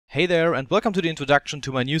Hey there, and welcome to the introduction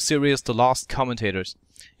to my new series, The Lost Commentators.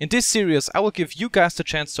 In this series, I will give you guys the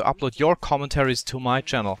chance to upload your commentaries to my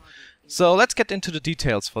channel. So let's get into the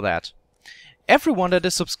details for that. Everyone that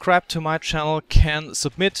is subscribed to my channel can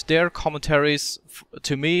submit their commentaries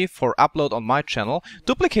to me for upload on my channel.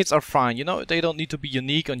 Duplicates are fine, you know, they don't need to be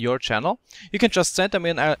unique on your channel. You can just send them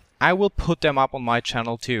in, I will put them up on my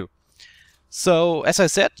channel too. So, as I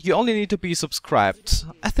said, you only need to be subscribed.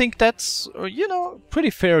 I think that's, you know, pretty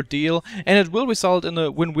fair deal, and it will result in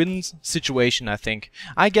a win-win situation, I think.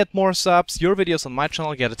 I get more subs, your videos on my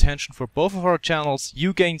channel get attention for both of our channels,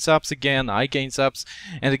 you gain subs again, I gain subs,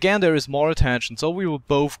 and again there is more attention, so we will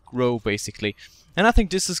both grow, basically. And I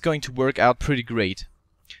think this is going to work out pretty great.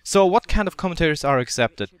 So, what kind of commentaries are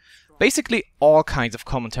accepted? Basically, all kinds of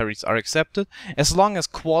commentaries are accepted, as long as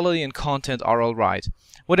quality and content are alright.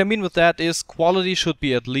 What I mean with that is quality should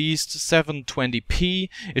be at least 720p,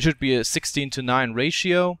 it should be a 16:9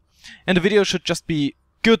 ratio, and the video should just be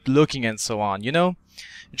good looking and so on, you know?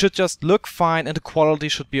 It should just look fine and the quality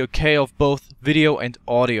should be okay of both video and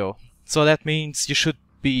audio. So that means you should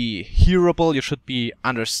be hearable, you should be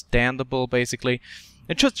understandable basically.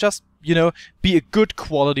 It should just, you know, be a good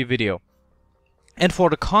quality video. And for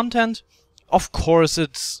the content, of course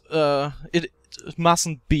it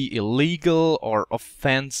mustn't be illegal or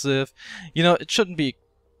offensive. You know, it shouldn't be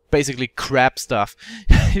basically crap stuff.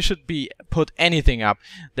 You should be put anything up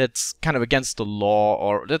that's kind of against the law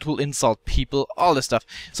or that will insult people, all this stuff.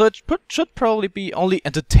 So it should probably be only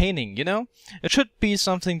entertaining, you know? It should be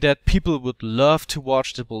something that people would love to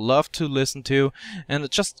watch, that will love to listen to, and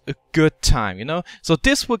it's just a good time, you know? So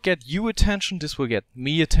this will get you attention, this will get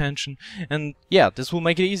me attention, and yeah, this will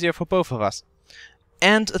make it easier for both of us.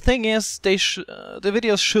 And the thing is, the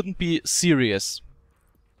videos shouldn't be serious.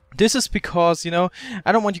 This is because, you know,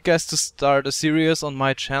 I don't want you guys to start a series on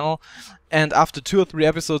my channel and after 2 or 3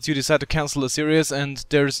 episodes you decide to cancel the series and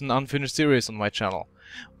there's an unfinished series on my channel.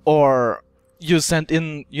 Or you send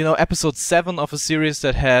in, you know, episode 7 of a series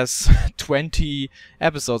that has 20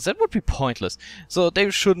 episodes. That would be pointless. So they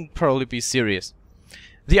shouldn't probably be serious.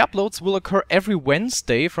 The uploads will occur every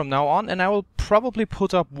Wednesday from now on, and I will probably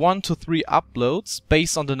put up 1 to 3 uploads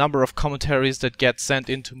based on the number of commentaries that get sent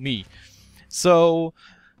in to me. So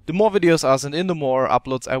the more videos are sent in, the more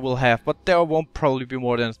uploads I will have, but there won't probably be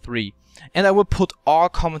more than 3. And I will put all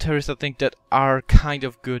commentaries I think that are kind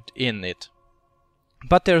of good in it.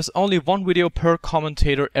 But there's only 1 video per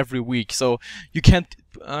commentator every week, so you can't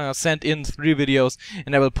send in 3 videos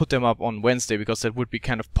and I will put them up on Wednesday, because that would be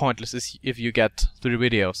kind of pointless if you get 3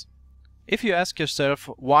 videos. If you ask yourself,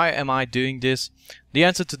 why am I doing this? The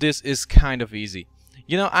answer to this is kind of easy.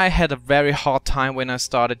 You know, I had a very hard time when I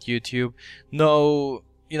started YouTube. No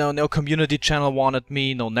community channel wanted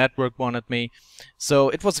me, no network wanted me. So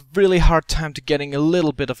it was a really hard time to getting a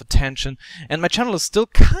little bit of attention. And my channel is still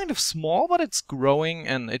kind of small, but it's growing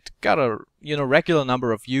and it got a, you know, regular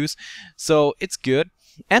number of views. So it's good.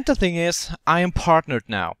 And the thing is, I am partnered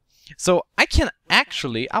now. So I can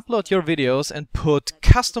actually upload your videos and put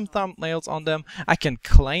custom thumbnails on them. I can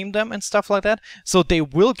claim them and stuff like that. So they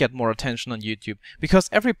will get more attention on YouTube. Because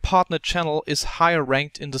every partnered channel is higher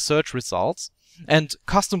ranked in the search results. And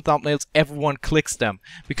custom thumbnails, everyone clicks them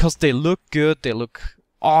because they look good, they look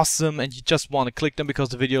awesome, and you just want to click them because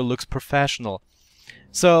the video looks professional.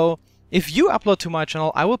 So if you upload to my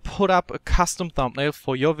channel, I will put up a custom thumbnail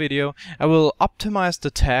for your video. I will optimize the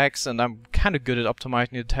tags, and I'm kind of good at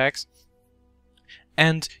optimizing the tags.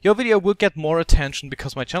 And your video will get more attention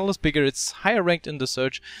because my channel is bigger, it's higher ranked in the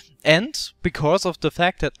search, and because of the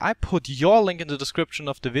fact that I put your link in the description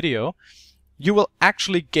of the video, you will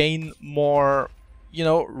actually gain more, you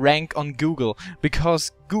know, rank on Google,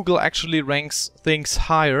 because Google actually ranks things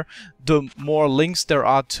higher the more links there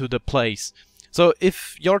are to the place. So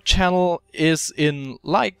if your channel is in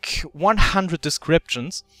like 100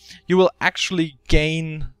 descriptions, you will actually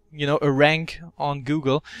gain, you know, a rank on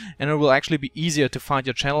Google, and it will actually be easier to find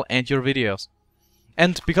your channel and your videos.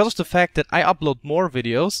 And because of the fact that I upload more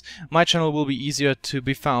videos, my channel will be easier to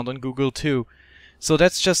be found on Google too. So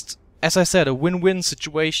that's just, as I said, a win-win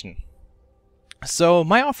situation. So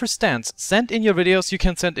my offer stands. Send in your videos. You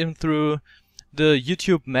can send in through the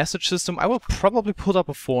YouTube message system. I will probably put up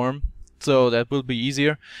a form, so that will be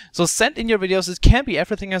easier. So send in your videos. It can be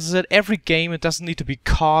everything, as I said, every game. It doesn't need to be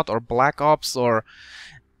COD or Black Ops or,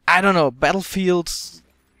 I don't know, Battlefield.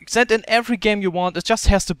 Send in every game you want. It just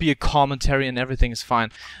has to be a commentary and everything is fine.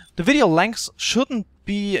 The video lengths shouldn't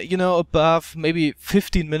be, you know, above maybe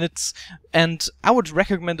 15 minutes, and I would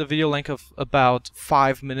recommend a video length of about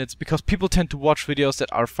 5 minutes, because people tend to watch videos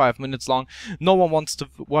that are 5 minutes long. No one wants to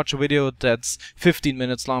watch a video that's 15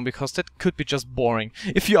 minutes long, because that could be just boring.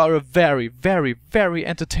 If you are a very, very, very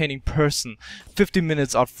entertaining person, 15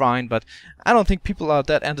 minutes are fine, but I don't think people are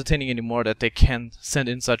that entertaining anymore that they can send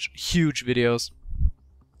in such huge videos.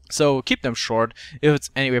 So keep them short if it's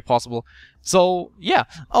any way possible. So yeah.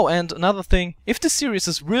 Oh, and another thing, if this series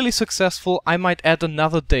is really successful, I might add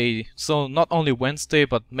another day. So not only Wednesday,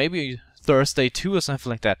 but maybe Thursday too, or something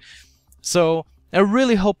like that. So I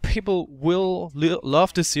really hope people will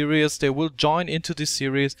love this series, they will join into this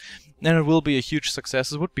series, and it will be a huge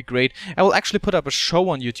success. It would be great. I will actually put up a show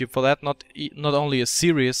on YouTube for that, not only a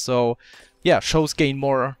series. So yeah, shows gain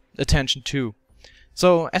more attention too.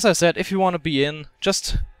 So as I said, if you want to be in,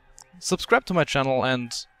 just subscribe to my channel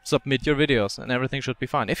and submit your videos, and everything should be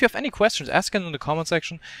fine. If you have any questions, ask them in the comment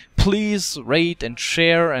section. Please rate and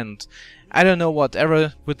share, and I don't know,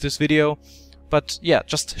 whatever with this video. But yeah,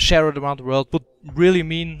 just share it around the world. Would really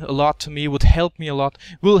mean a lot to me, would help me a lot,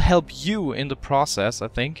 will help you in the process, I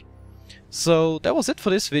think. So that was it for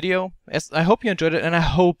this video. I hope you enjoyed it, and I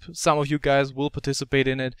hope some of you guys will participate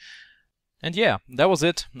in it. And yeah, that was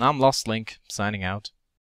it. I'm Lost Link, signing out.